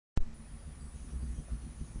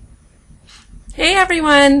Hey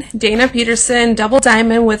everyone, Dana Peterson, Double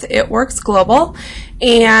Diamond with It Works Global,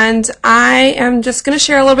 and I am just going to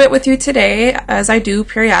share a little bit with you today, as I do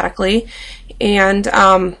periodically. And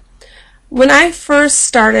when I first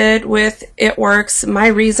started with It Works, my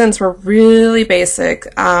reasons were really basic.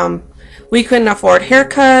 We couldn't afford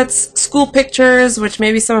haircuts, school pictures, which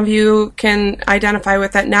maybe some of you can identify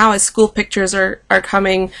with that now as school pictures are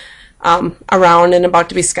coming around and about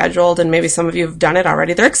to be scheduled, and maybe some of you have done it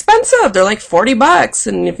already. They're expensive. They're like $40,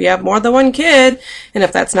 and if you have more than one kid, and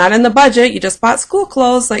if that's not in the budget, you just bought school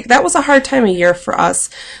clothes. Like, that was a hard time of year for us.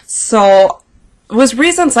 So it was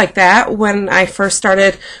reasons like that when I first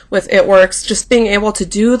started with It Works, just being able to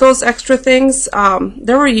do those extra things.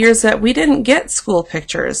 There were years that we didn't get school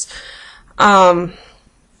pictures. And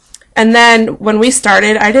then when we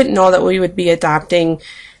started, I didn't know that we would be adopting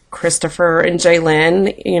Christopher and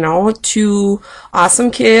Jaylin, you know, two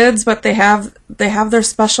awesome kids, but they have their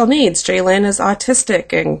special needs. Jaylin is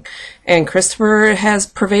autistic, and Christopher has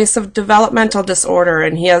pervasive developmental disorder,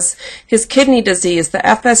 and he has his kidney disease, the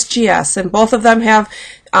FSGS, and both of them have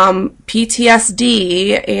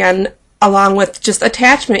PTSD, and along with just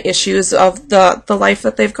attachment issues of the life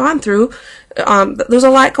that they've gone through. There's a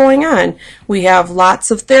lot going on. We have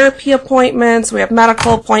lots of therapy appointments, we have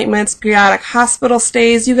medical appointments, periodic hospital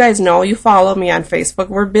stays. You guys know, you follow me on Facebook,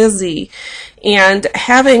 we're busy. And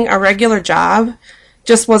having a regular job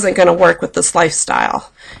just wasn't going to work with this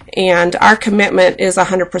lifestyle. And our commitment is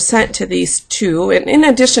 100% to these two. And in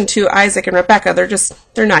addition to Isaac and Rebecca,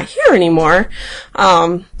 they're not here anymore.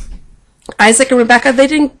 Isaac and Rebecca, they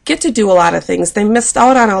didn't get to do a lot of things. They missed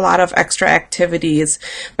out on a lot of extra activities.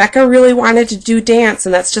 Becca really wanted to do dance,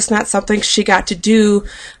 and that's just not something she got to do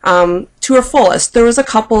to her fullest. There was a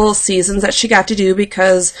couple seasons that she got to do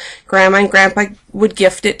because Grandma and Grandpa would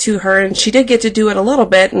gift it to her, and she did get to do it a little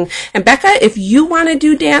bit. And Becca, if you want to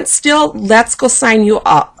do dance still, let's go sign you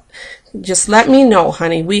up. Just let me know,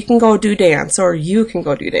 honey. We can go do dance, or you can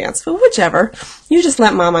go do dance, but whichever. You just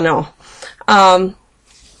let Mama know.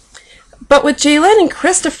 But with Jaylin and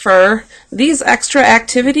Christopher, these extra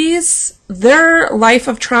activities, their life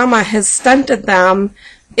of trauma has stunted them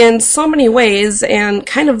in so many ways, and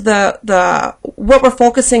kind of what we're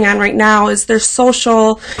focusing on right now is their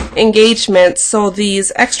social engagement. So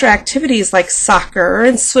these extra activities like soccer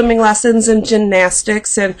and swimming lessons and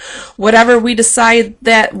gymnastics and whatever we decide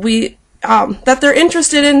that that they're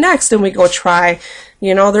interested in next, and we go try.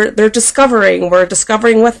 You know, we're discovering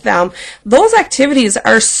with them. Those activities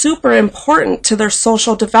are super important to their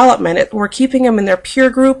social development. We're keeping them in their peer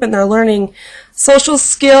group, and they're learning social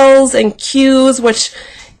skills and cues, which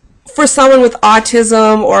for someone with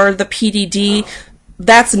autism or the PDD,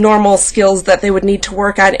 that's normal skills that they would need to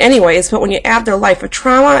work on anyways. But when you add their life of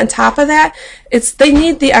trauma on top of that, they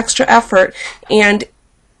need the extra effort. And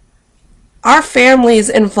our family's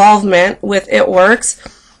involvement with It Works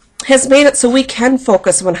has made it so we can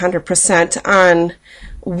focus 100% on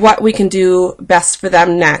what we can do best for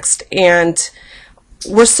them next. And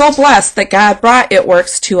we're so blessed that God brought It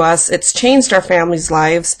Works to us. It's changed our family's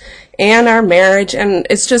lives and our marriage, and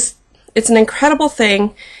it's an incredible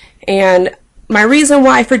thing. And my reason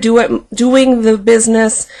why for doing the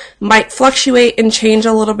business might fluctuate and change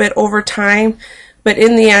a little bit over time, but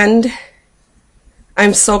in the end,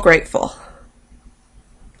 I'm so grateful.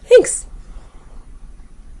 Thanks.